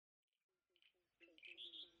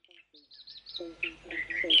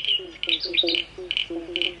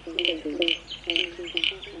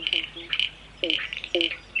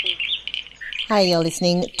Hi, you're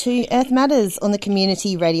listening to Earth Matters on the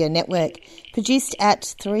Community Radio Network, produced at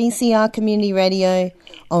 3CR Community Radio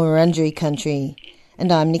on Wurundjeri Country.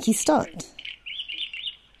 And I'm Nikki Stott.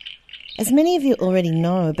 As many of you already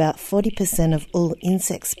know, about 40% of all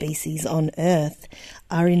insect species on Earth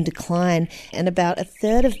are in decline, and about a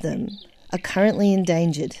third of them are currently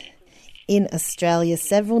endangered. In Australia,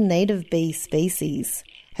 several native bee species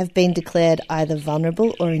have been declared either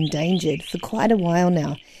vulnerable or endangered for quite a while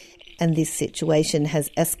now, and this situation has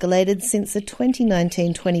escalated since the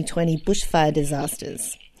 2019-2020 bushfire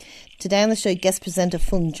disasters. Today on the show, guest presenter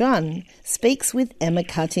Phuong Duan speaks with Emma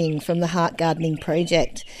Cutting from the Heart Gardening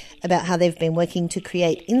Project about how they've been working to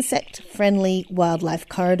create insect-friendly wildlife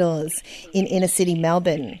corridors in inner-city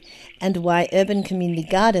Melbourne and why urban community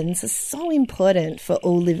gardens are so important for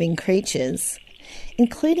all living creatures,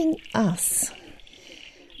 including us.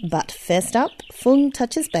 But first up, Phuong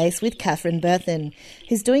touches base with Catherine Berthon,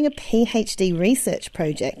 who's doing a PhD research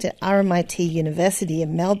project at RMIT University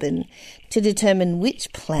in Melbourne to determine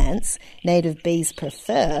which plants native bees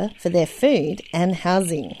prefer for their food and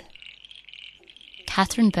housing.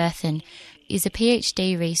 Catherine Berthon is a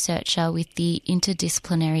PhD researcher with the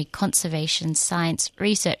Interdisciplinary Conservation Science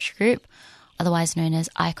Research Group, otherwise known as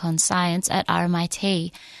ICON Science, at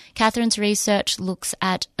RMIT. Catherine's research looks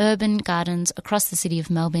at urban gardens across the city of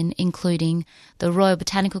Melbourne, including the Royal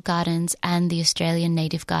Botanical Gardens and the Australian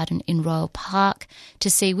Native Garden in Royal Park, to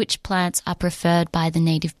see which plants are preferred by the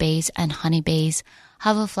native bees and honeybees,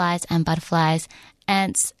 hoverflies and butterflies,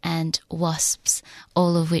 ants and wasps,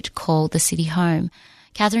 all of which call the city home.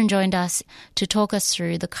 Catherine joined us to talk us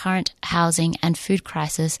through the current housing and food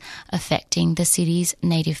crisis affecting the city's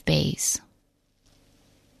native bees.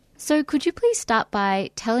 So could you please start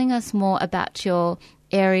by telling us more about your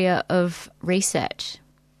area of research?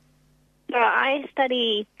 So I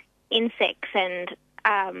study insects and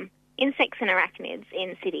arachnids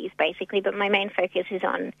in cities, basically, but my main focus is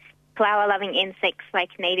on flower-loving insects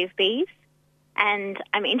like native bees. And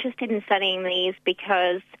I'm interested in studying these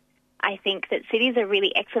because I think that cities are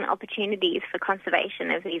really excellent opportunities for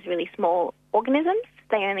conservation of these really small organisms.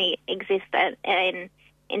 They only exist in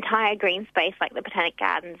entire green space, like the Botanic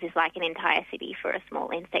Gardens, is like an entire city for a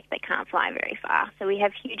small insect that can't fly very far. So we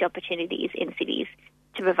have huge opportunities in cities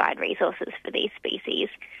to provide resources for these species.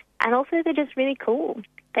 And also they're just really cool.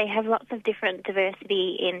 They have lots of different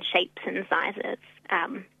diversity in shapes and sizes.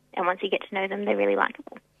 And once you get to know them, they're really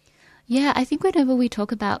likeable. Yeah, I think whenever we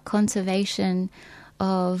talk about conservation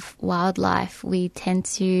of wildlife, we tend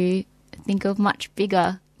to think of much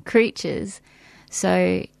bigger creatures.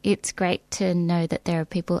 So it's great to know that there are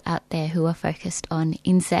people out there who are focused on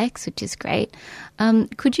insects, which is great.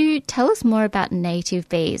 Could you tell us more about native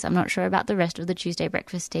bees? I'm not sure about the rest of the Tuesday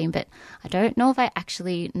Breakfast team, but I don't know if I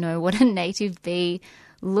actually know what a native bee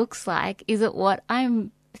looks like. Is it what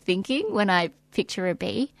I'm thinking when I picture a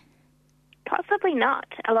bee? Possibly not.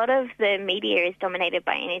 A lot of the media is dominated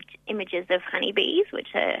by images of honeybees,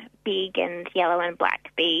 which are big and yellow and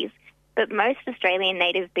black bees. But most Australian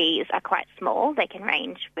native bees are quite small. They can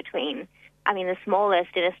range between, the smallest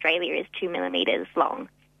in Australia is 2 millimetres long.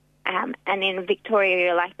 And in Victoria,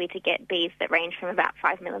 you're likely to get bees that range from about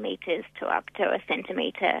 5 millimetres to up to a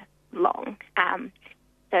centimetre long.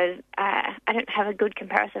 So I don't have a good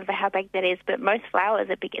comparison for how big that is, but most flowers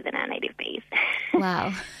are bigger than our native bees.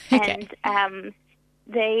 Wow. Okay. And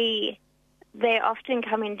they often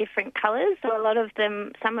come in different colours. So a lot of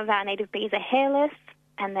them, some of our native bees are hairless,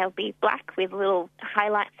 and they'll be black with little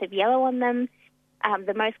highlights of yellow on them.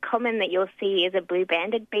 The most common that you'll see is a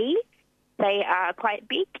blue-banded bee. They are quite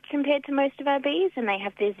big compared to most of our bees, and they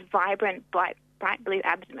have this vibrant bright blue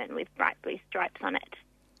abdomen with bright blue stripes on it,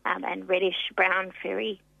 and reddish-brown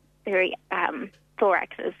furry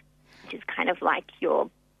thoraxes, which is kind of like your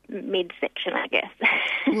midsection, I guess.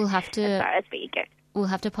 We'll have to as far as bee go. We'll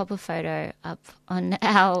have to pop a photo up on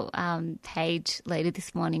our page later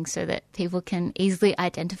this morning so that people can easily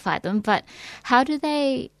identify them. But how do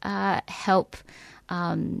they help?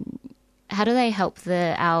 How do they help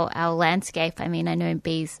our landscape? I mean, I know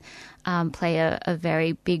bees play a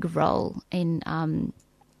very big role in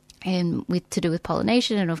to do with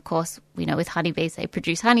pollination, and of course, we know with honeybees they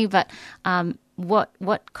produce honey. But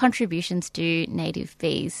what contributions do native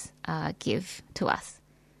bees give to us?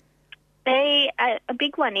 A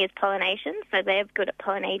big one is pollination, so they're good at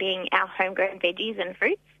pollinating our homegrown veggies and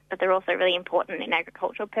fruits, but they're also really important in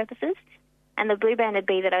agricultural purposes. And the blue-banded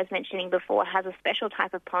bee that I was mentioning before has a special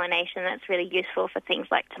type of pollination that's really useful for things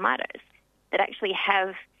like tomatoes that actually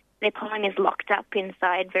have their pollen is locked up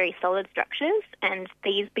inside very solid structures, and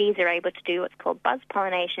these bees are able to do what's called buzz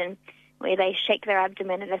pollination, where they shake their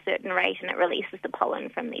abdomen at a certain rate and it releases the pollen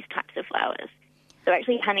from these types of flowers. So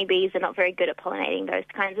actually honeybees are not very good at pollinating those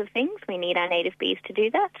kinds of things. We need our native bees to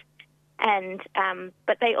do that. And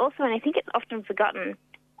but they also, and I think it's often forgotten,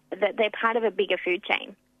 that they're part of a bigger food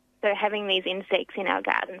chain. So having these insects in our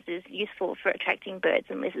gardens is useful for attracting birds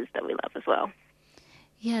and lizards that we love as well.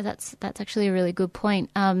 Yeah, that's actually a really good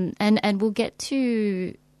point. And we'll get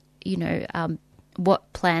to,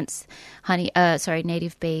 what plants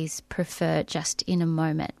native bees prefer just in a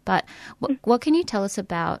moment. But what can you tell us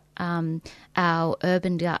about our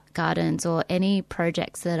urban gardens or any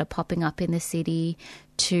projects that are popping up in the city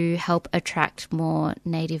to help attract more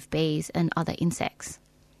native bees and other insects?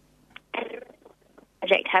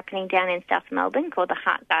 Project happening down in South Melbourne called the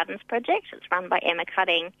Heart Gardens Project. It's run by Emma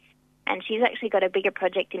Cutting, and she's actually got a bigger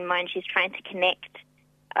project in mind. She's trying to connect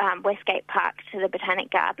Westgate Park to the Botanic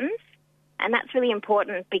Gardens, and that's really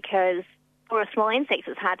important because for a small insect,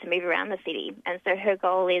 it's hard to move around the city, and so her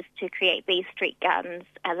goal is to create these street gardens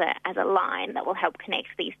as a line that will help connect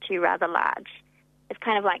these two rather large. It's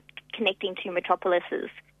kind of like connecting two metropolises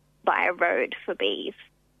by a road for bees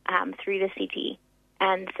through the city.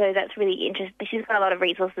 And so that's really interesting. She's got a lot of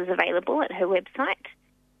resources available at her website.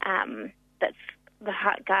 That's the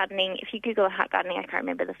Heart Gardening. If you Google Heart Gardening, I can't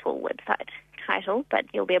remember the full website title, but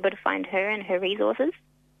you'll be able to find her and her resources.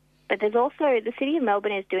 But there's also, the City of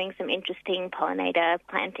Melbourne is doing some interesting pollinator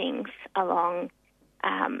plantings along,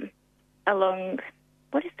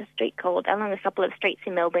 what is the street called? Along a couple of streets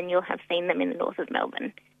in Melbourne. You'll have seen them in the north of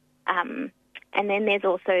Melbourne. And then there's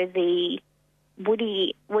also the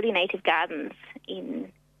Woody Native Gardens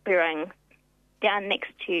in Birrong, down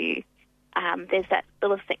next to, there's that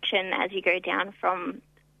little section as you go down from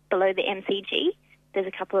below the MCG. There's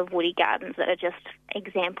a couple of woody gardens that are just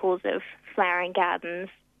examples of flowering gardens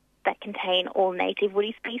that contain all native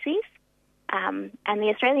woody species. And the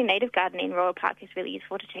Australian Native Garden in Royal Park is really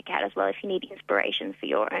useful to check out as well if you need inspiration for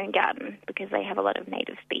your own garden, because they have a lot of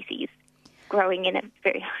native species growing in a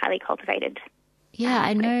very highly cultivated. Yeah,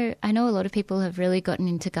 I know a lot of people have really gotten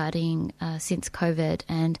into gardening since COVID.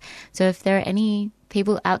 And so if there are any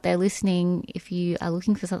people out there listening, if you are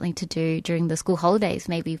looking for something to do during the school holidays,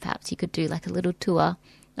 maybe perhaps you could do like a little tour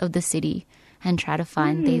of the city and try to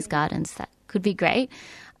find these gardens. That could be great.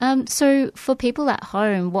 So for people at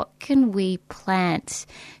home, what can we plant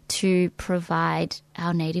to provide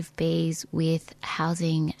our native bees with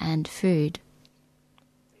housing and food?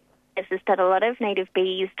 Is that a lot of native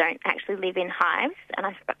bees don't actually live in hives, and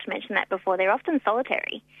I forgot to mention that before. They're often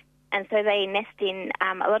solitary, and so they nest in,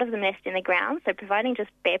 a lot of them nest in the ground, so providing just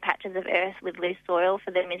bare patches of earth with loose soil for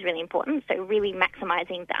them is really important, so really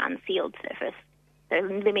maximising the unsealed surface. So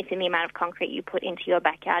limiting the amount of concrete you put into your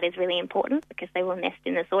backyard is really important because they will nest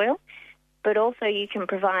in the soil. But also you can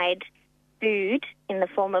provide food in the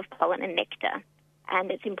form of pollen and nectar, and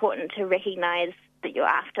it's important to recognise that you're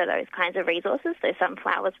after those kinds of resources. So some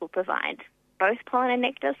flowers will provide both pollen and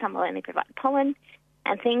nectar, some will only provide pollen,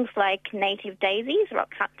 and things like native daisies,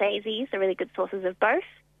 rock-cut daisies, are really good sources of both.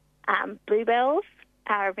 Bluebells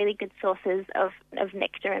are really good sources of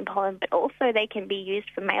nectar and pollen, but also they can be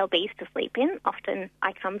used for male bees to sleep in. Often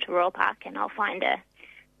I come to Royal Park and I'll find a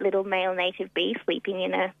little male native bee sleeping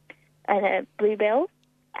in a bluebell.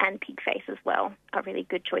 And pigface as well are really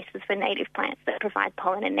good choices for native plants that provide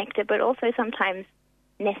pollen and nectar, but also sometimes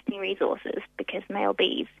nesting resources because male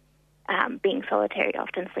bees, being solitary,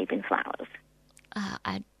 often sleep in flowers.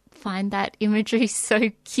 I find that imagery so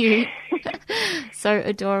cute, so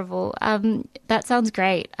adorable. That sounds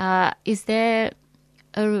great. Is there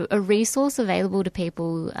a resource available to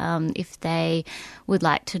people if they would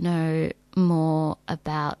like to know more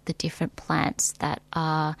about the different plants that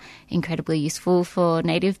are incredibly useful for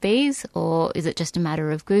native bees, or is it just a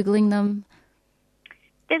matter of Googling them?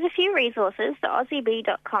 There's a few resources. The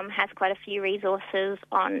AussieBee.com has quite a few resources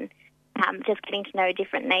on just getting to know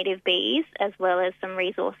different native bees, as well as some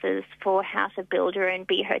resources for how to build your own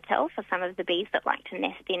bee hotel for some of the bees that like to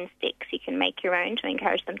nest in sticks. You can make your own to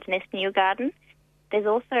encourage them to nest in your garden. There's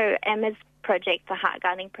also Emma's project, the Heart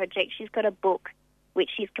Gardening Project. She's got a book which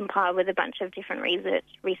she's compiled with a bunch of different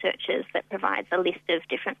researchers that provides a list of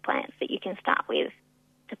different plants that you can start with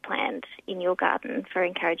to plant in your garden for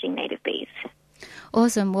encouraging native bees.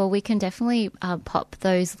 Awesome. Well, we can definitely pop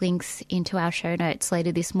those links into our show notes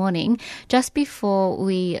later this morning. Just before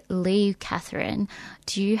we leave, Catherine,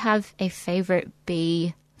 do you have a favourite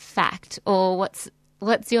bee fact, or what's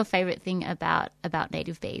your favourite thing about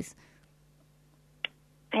native bees?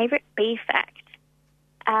 Favourite bee fact?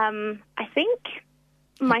 I think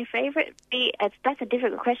My favourite bee, that's a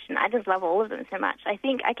difficult question. I just love all of them so much. I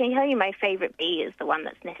think I can tell you my favourite bee is the one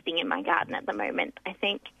that's nesting in my garden at the moment. I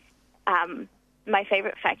think my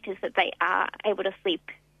favourite fact is that they are able to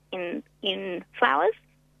sleep in flowers.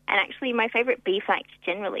 And actually my favourite bee fact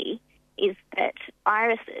generally is that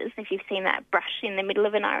irises, if you've seen that brush in the middle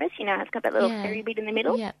of an iris, you know how it's got that little fairy bit in the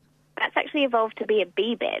middle? Yeah. That's actually evolved to be a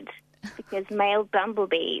bee bed because male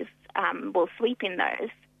bumblebees will sleep in those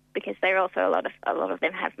because they're also a lot of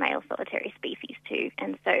them have male solitary species too.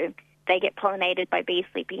 And so they get pollinated by bees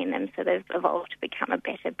sleeping in them, so they've evolved to become a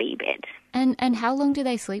better bee bed. And how long do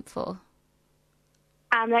they sleep for?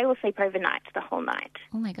 They will sleep overnight, the whole night.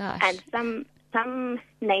 Oh, my gosh. And some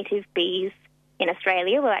native bees in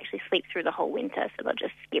Australia will actually sleep through the whole winter, so they'll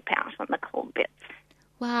just skip out on the cold bits.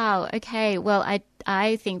 Wow. Okay. Well,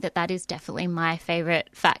 I think that is definitely my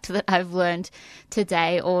favourite fact that I've learned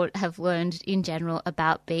today or have learned in general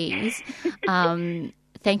about bees.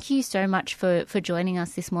 Thank you so much for joining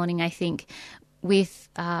us this morning. I think with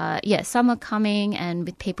summer coming and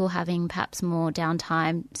with people having perhaps more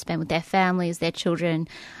downtime spent with their families, their children,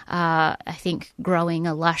 I think growing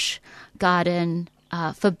a lush garden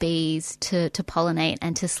for bees to pollinate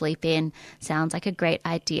and to sleep in sounds like a great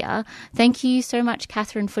idea. Thank you so much,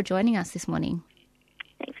 Catherine, for joining us this morning.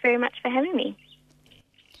 Thanks very much for having me.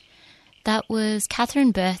 That was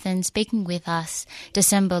Catherine Berthen speaking with us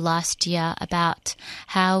December last year about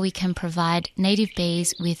how we can provide native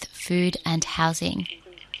bees with food and housing.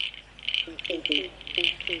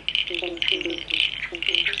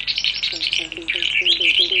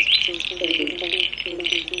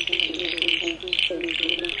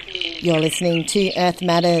 You're listening to Earth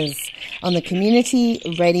Matters on the Community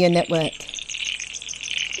Radio Network.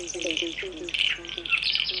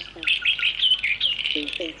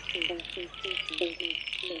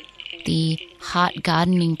 The Heart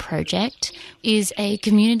Gardening Project is a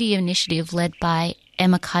community initiative led by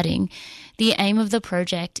Emma Cutting. The aim of the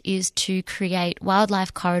project is to create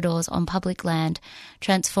wildlife corridors on public land,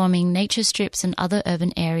 transforming nature strips and other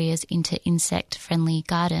urban areas into insect-friendly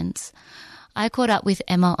gardens. I caught up with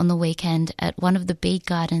Emma on the weekend at one of the bee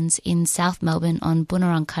gardens in South Melbourne on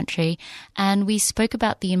Boonwurrung country, and we spoke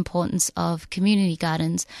about the importance of community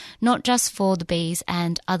gardens, not just for the bees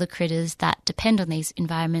and other critters that depend on these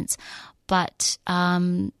environments, but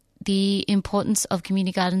the importance of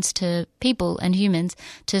community gardens to people and humans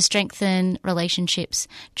to strengthen relationships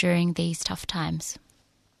during these tough times.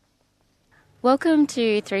 Welcome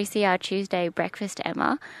to 3CR Tuesday Breakfast,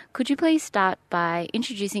 Emma. Could you please start by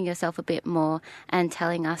introducing yourself a bit more and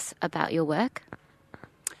telling us about your work?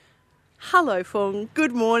 Hello, Fung.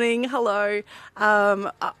 Good morning. Hello.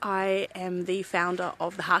 I am the founder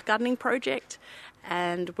of the Heart Gardening Project,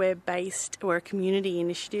 and we're a community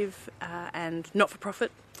initiative and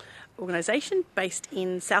not-for-profit organisation based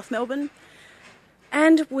in South Melbourne.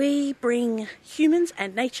 And we bring humans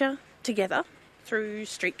and nature together through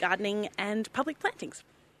street gardening and public plantings.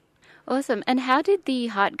 Awesome. And how did the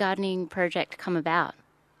Heart Gardening Project come about?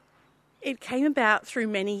 It came about through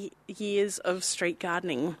many years of street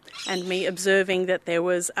gardening and me observing that there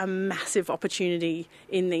was a massive opportunity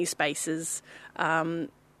in these spaces,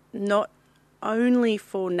 not only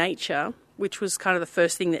for nature, which was kind of the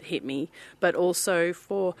first thing that hit me, but also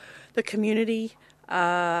for the community,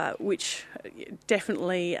 which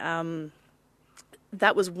definitely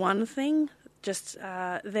that was one thing. Just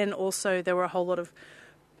then also there were a whole lot of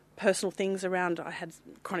personal things around. I had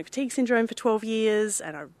chronic fatigue syndrome for 12 years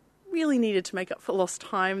and I really needed to make up for lost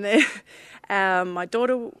time there. My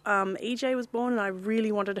daughter EJ was born and I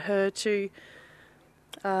really wanted her to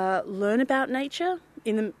learn about nature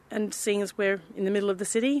and seeing as we're in the middle of the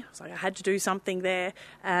city, I was like, I had to do something there.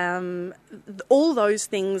 All those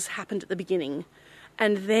things happened at the beginning,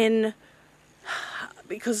 and then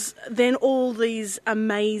because then all these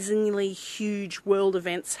amazingly huge world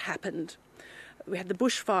events happened. We had the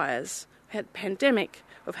bushfires, we had pandemic,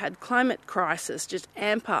 we've had climate crisis just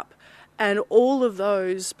amp up, and all of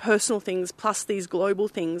those personal things plus these global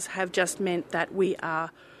things have just meant that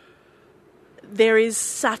there is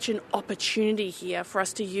such an opportunity here for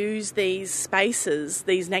us to use these spaces,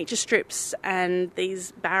 these nature strips and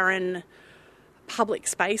these barren public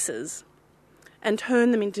spaces, and turn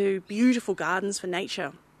them into beautiful gardens for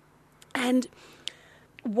nature. And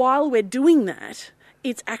while we're doing that,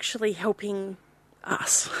 it's actually helping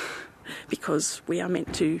us because we are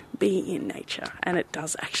meant to be in nature and it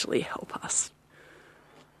does actually help us.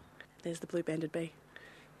 There's the blue-banded bee.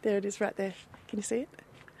 There it is right there. Can you see it?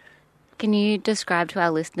 Can you describe to our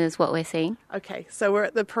listeners what we're seeing? Okay, so we're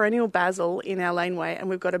at the perennial basil in our laneway and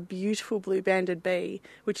we've got a beautiful blue-banded bee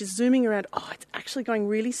which is zooming around. Oh, it's actually going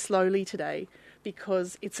really slowly today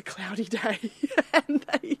because it's a cloudy day, and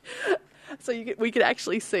we could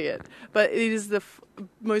actually see it. But it is the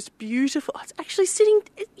most beautiful. It's actually sitting.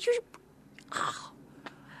 You're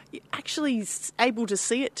actually able to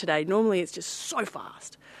see it today. Normally, it's just so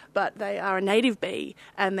fast. But they are a native bee,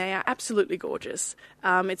 and they are absolutely gorgeous.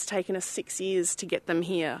 It's taken us 6 years to get them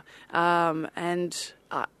here, and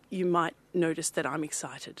you might notice that I'm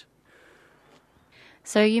excited.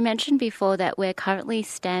 So you mentioned before that we're currently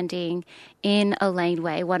standing in a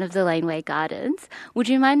laneway, one of the laneway gardens. Would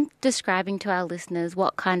you mind describing to our listeners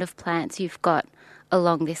what kind of plants you've got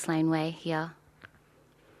along this laneway here?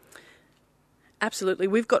 Absolutely.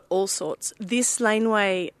 We've got all sorts. This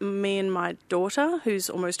laneway, me and my daughter, who's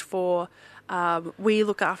almost 4, we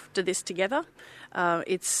look after this together.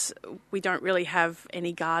 We don't really have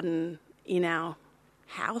any garden in our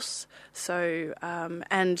house, so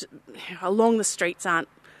and along the streets aren't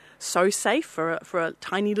so safe for a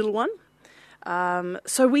tiny little one.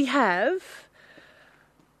 So we have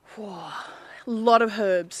a lot of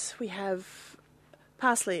herbs. We have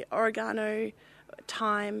parsley, oregano,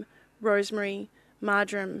 thyme, rosemary,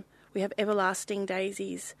 marjoram. We have everlasting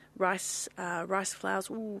daisies, rice flowers.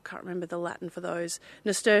 Ooh, can't remember the Latin for those.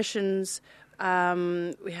 Nasturtiums.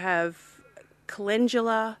 We have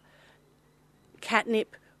calendula,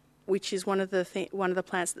 catnip, which is one of the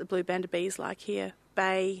plants that the blue banded bees like here.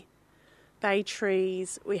 Bay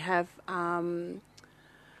trees. We have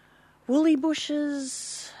woolly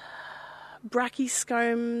bushes,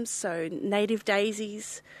 brachyscomes, so native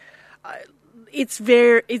daisies. It's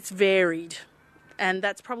varied, and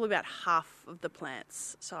that's probably about half of the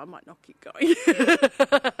plants, so I might not keep going.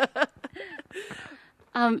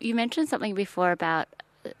 You mentioned something before about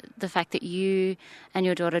the fact that you and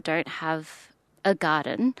your daughter don't have a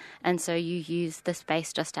garden, and so you use the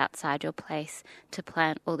space just outside your place to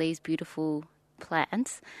plant all these beautiful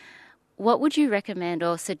plants. What would you recommend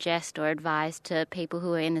or suggest or advise to people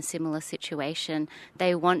who are in a similar situation?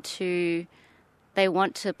 They want to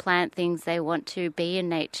plant things, they want to be in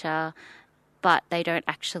nature, but they don't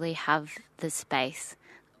actually have the space.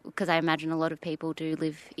 Because I imagine a lot of people do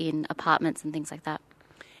live in apartments and things like that.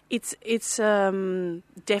 It's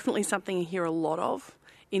definitely something you hear a lot of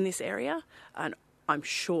in this area, and I'm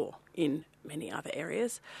sure in many other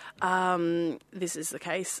areas this is the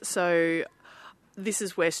case. So this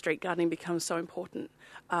is where street gardening becomes so important.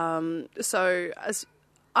 So as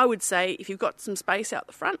I would say, if you've got some space out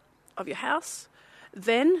the front of your house,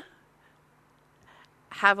 then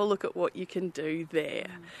have a look at what you can do there,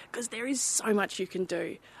 because there is so much you can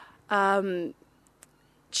do.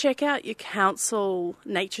 Check out your council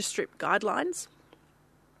nature strip guidelines.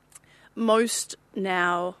 Most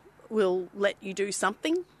now will let you do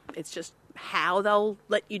something. It's just how they'll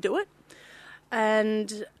let you do it.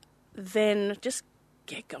 And then just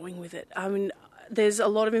get going with it. I mean, there's a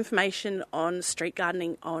lot of information on street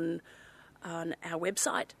gardening on our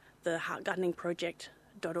website, the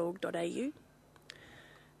heartgardeningproject.org.au.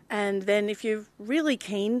 And then if you're really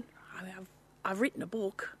keen, I've written a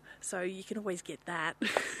book, so you can always get that.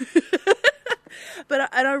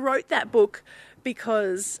 But I wrote that book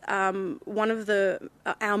because one of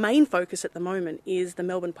our main focus at the moment is the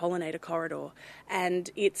Melbourne Pollinator Corridor, and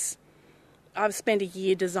I've spent a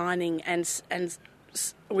year designing and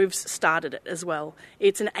we've started it as well.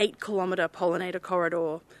 It's an 8-kilometre pollinator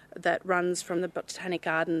corridor that runs from the Botanic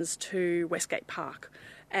Gardens to Westgate Park,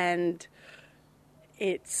 and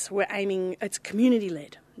it's community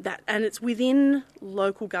led, and it's within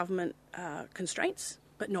local government constraints,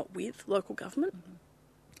 but not with local government.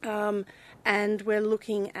 And we're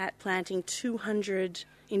looking at planting 200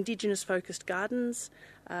 Indigenous focused gardens.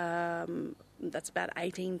 That's about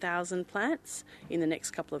 18,000 plants in the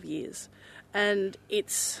next couple of years, and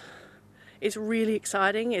it's really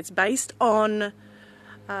exciting. It's based on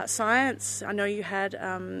science. I know you had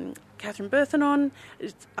Catherine Berthen on.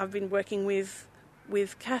 I've been working with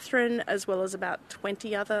Catherine, as well as about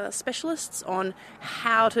 20 other specialists, on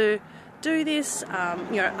how to do this,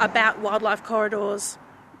 about wildlife corridors,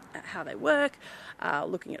 how they work,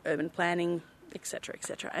 looking at urban planning, etc.,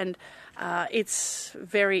 etc. And it's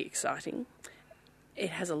very exciting.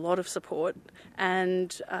 It has a lot of support,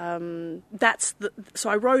 and so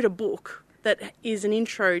I wrote a book that is an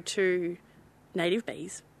intro to native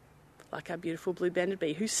bees, like our beautiful blue-banded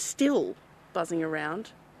bee, who's still buzzing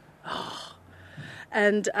around.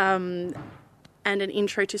 And an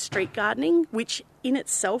intro to street gardening, which in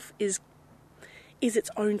itself is its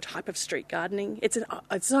own type of street gardening. It's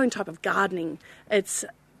its own type of gardening. It's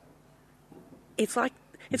kind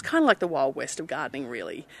of like the Wild West of gardening,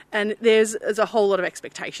 really. And there's a whole lot of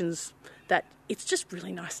expectations that it's just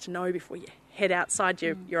really nice to know before you head outside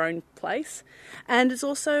your own place. And it's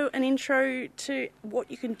also an intro to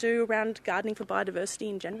what you can do around gardening for biodiversity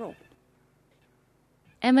in general.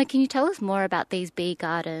 Emma, can you tell us more about these bee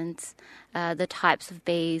gardens, the types of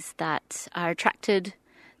bees that are attracted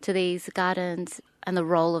to these gardens and the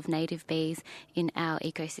role of native bees in our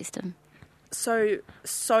ecosystem? So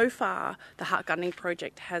far, the Heart Gardening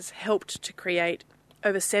Project has helped to create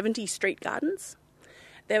over 70 street gardens.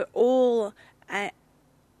 They're all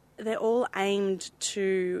aimed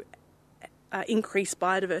to increase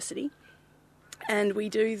biodiversity, and we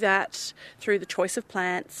do that through the choice of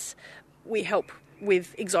plants. We help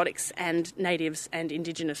with exotics and natives and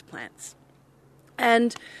indigenous plants.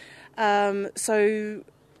 And so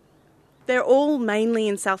they're all mainly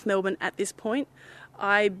in South Melbourne at this point.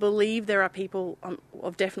 I believe there are people,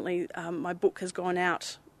 my book has gone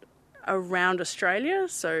out around Australia,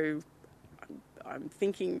 so I'm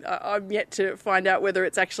thinking, I'm yet to find out whether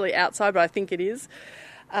it's actually outside, but I think it is.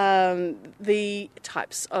 The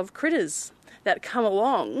types of critters that come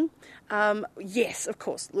along, yes, of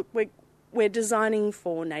course, look, we're designing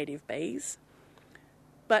for native bees,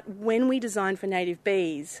 but when we design for native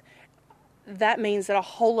bees, that means that a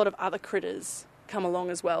whole lot of other critters come along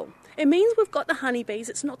as well. It means we've got the honeybees.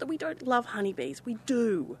 It's not that we don't love honeybees. We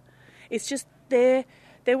do. It's just they're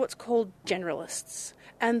what's called generalists,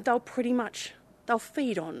 and they'll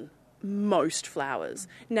feed on most flowers.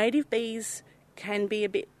 Native bees can be a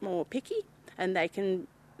bit more picky, and they can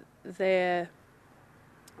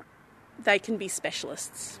be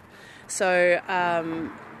specialists. So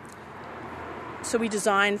we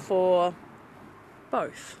design for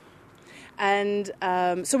both. And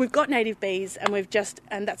so we've got native bees, and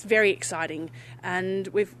that's very exciting. And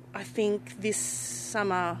I think this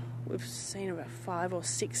summer we've seen about 5 or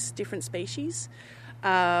 6 different species.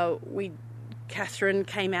 Catherine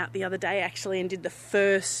came out the other day actually and did the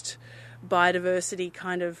first biodiversity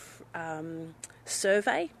kind of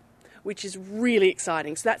survey, which is really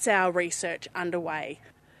exciting. So that's our research underway.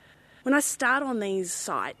 When I start on these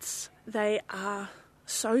sites, they are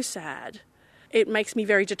so sad. It makes me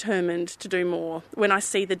very determined to do more when I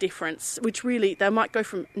see the difference, which really, they might go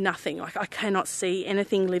from nothing, like I cannot see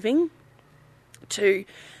anything living, to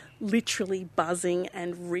literally buzzing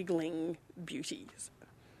and wriggling beauties.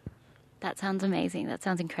 That sounds amazing. That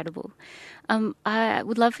sounds incredible. I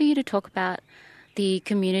would love for you to talk about the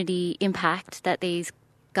community impact that these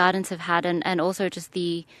gardens have had, and also just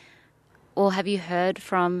or have you heard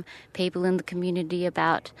from people in the community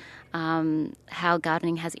about how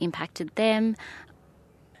gardening has impacted them?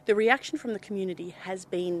 The reaction from the community has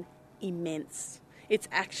been immense. It's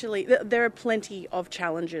actually, there are plenty of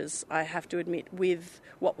challenges, I have to admit, with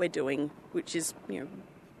what we're doing, which is,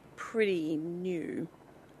 pretty new.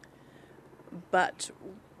 But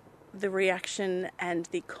the reaction and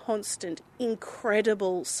the constant,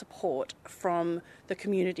 incredible support from the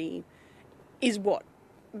community is what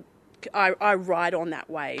I ride on that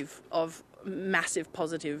wave of massive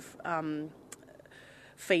positive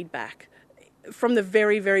feedback. From the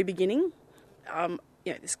very, very beginning,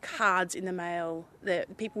 there's cards in the mail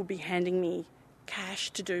that people would be handing me cash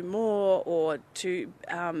to do more, or to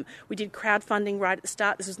we did crowdfunding right at the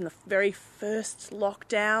start. This was in the very first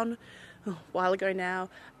lockdown a while ago now,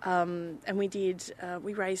 and we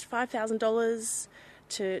raised $5,000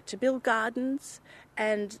 to build gardens,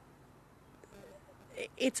 and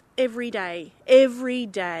it's every day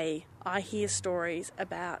I hear stories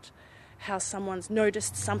about how someone's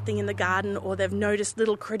noticed something in the garden, or they've noticed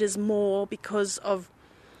little critters more because of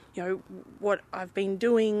what I've been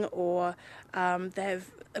doing, or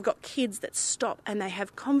they've got kids that stop and they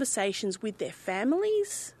have conversations with their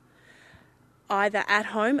families, either at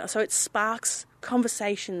home, so it sparks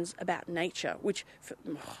conversations about nature, which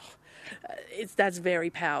that's very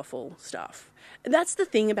powerful stuff. And that's the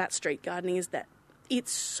thing about street gardening, is that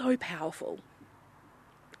it's so powerful.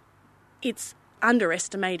 It's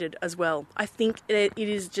underestimated as well. I think it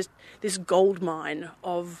is just this gold mine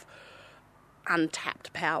of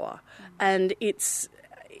untapped power, and it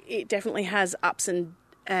definitely has ups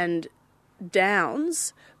and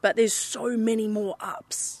downs, but there's so many more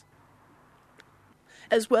ups.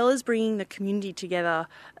 As well as bringing the community together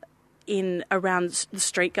in around the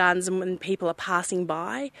street gardens and when people are passing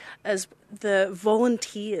by, as the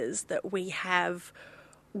volunteers that we have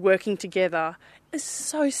working together is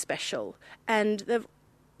so special, and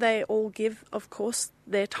they all give, of course,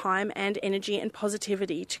 their time and energy and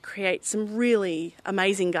positivity to create some really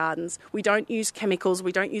amazing gardens. We don't use chemicals,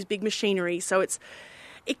 we don't use big machinery, so it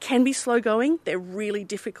can be slow going. They're really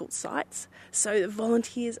difficult sites, so the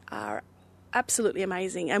volunteers are absolutely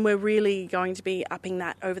amazing, and we're really going to be upping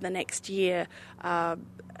that over the next year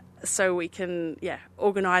so we can,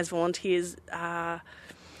 organise volunteers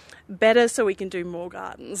better so we can do more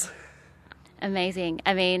gardens. Amazing.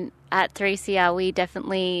 I mean, at 3CR, we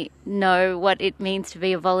definitely know what it means to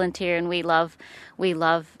be a volunteer, and we love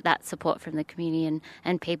that support from the community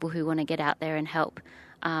and people who want to get out there and help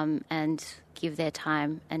and give their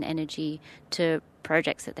time and energy to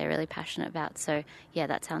projects that they're really passionate about. So, yeah,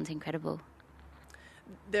 that sounds incredible.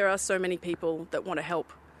 There are so many people that want to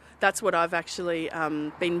help. That's what I've actually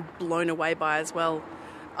been blown away by as well.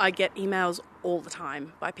 I get emails all the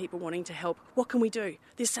time by people wanting to help. What can we do?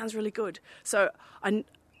 This sounds really good. So I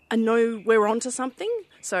know we're onto something.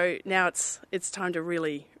 So now it's time to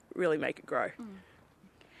really, really make it grow.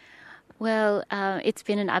 Well, it's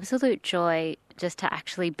been an absolute joy just to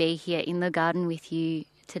actually be here in the garden with you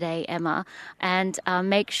today, Emma, and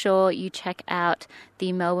make sure you check out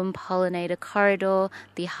the Melbourne Pollinator Corridor,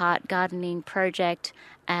 the Heart Gardening Project,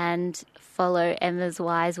 and follow Emma's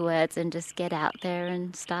wise words and just get out there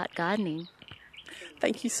and start gardening.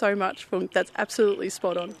 Thank you so much, Fung. That's absolutely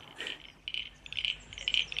spot on.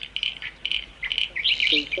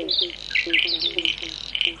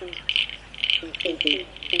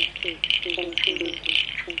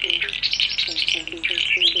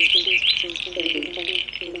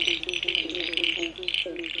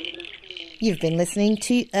 You've been listening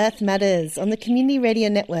to Earth Matters on the Community Radio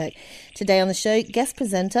Network. Today on the show, guest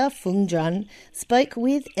presenter Fung Dran spoke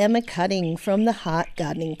with Emma Cutting from the Heart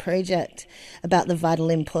Gardening Project about the vital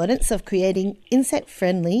importance of creating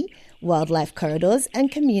insect-friendly wildlife corridors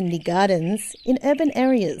and community gardens in urban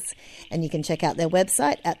areas. And you can check out their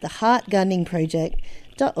website at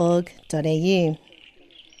theheartgardeningproject.org.au.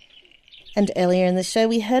 And earlier in the show,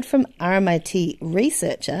 we heard from RMIT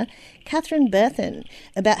researcher Catherine Berthen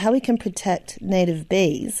about how we can protect native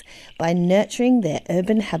bees by nurturing their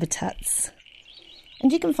urban habitats.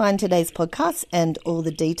 And you can find today's podcast and all the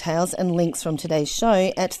details and links from today's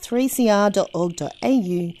show at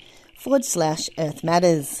 3cr.org.au/Earth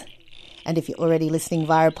Matters. And if you're already listening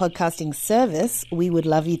via a podcasting service, we would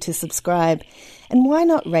love you to subscribe. And why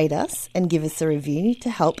not rate us and give us a review to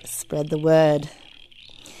help spread the word?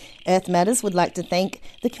 Earth Matters would like to thank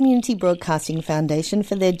the Community Broadcasting Foundation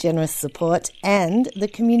for their generous support and the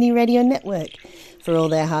Community Radio Network for all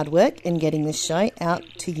their hard work in getting this show out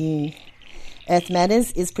to you. Earth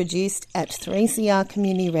Matters is produced at 3CR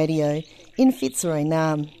Community Radio in Fitzroy,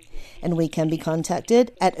 Naarm, and we can be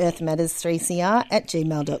contacted at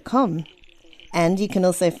earthmatters3cr@gmail.com. And you can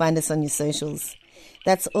also find us on your socials.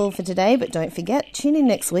 That's all for today, but don't forget, tune in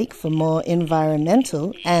next week for more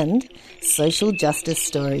environmental and social justice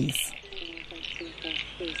stories.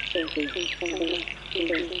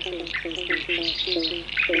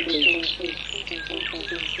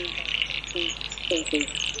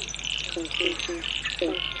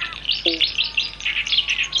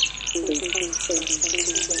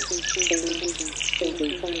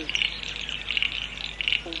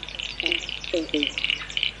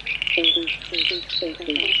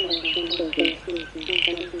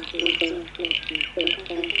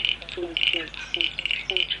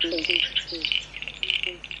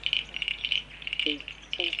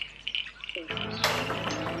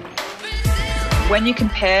 When you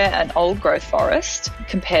compare an old-growth forest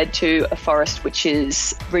compared to a forest which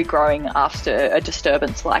is regrowing after a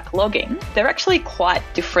disturbance like logging, they're actually quite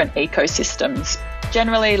different ecosystems.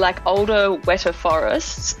 Generally, like older, wetter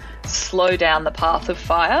forests slow down the path of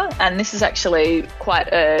fire, and this is actually quite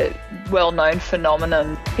a well-known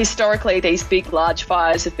phenomenon. Historically, these big, large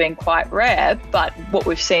fires have been quite rare, but what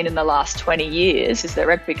we've seen in the last 20 years is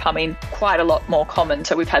they're becoming quite a lot more common.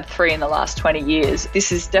 So we've had 3 in the last 20 years.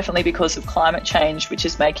 This is definitely because of climate change, which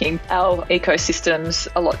is making our ecosystems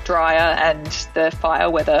a lot drier and the fire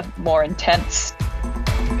weather more intense.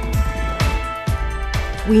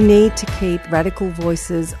 We need to keep Radical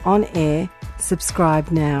Voices on air.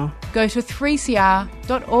 Subscribe now. Go to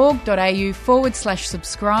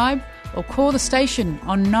 3cr.org.au/subscribe or call the station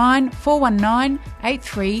on 9419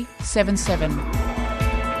 8377.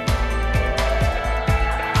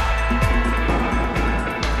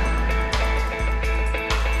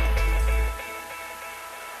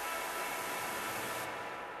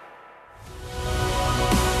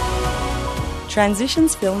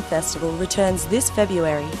 Transitions Film Festival returns this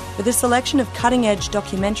February with a selection of cutting-edge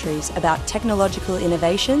documentaries about technological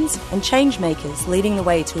innovations and change-makers leading the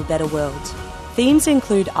way to a better world. Themes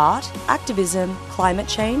include art, activism, climate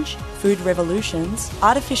change, food revolutions,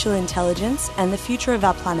 artificial intelligence, and the future of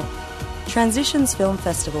our planet. Transitions Film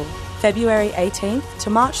Festival, February 18th to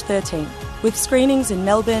March 13th, with screenings in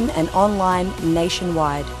Melbourne and online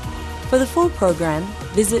nationwide. For the full program,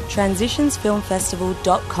 visit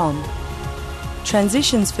transitionsfilmfestival.com.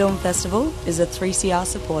 Transitions Film Festival is a 3CR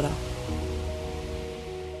supporter.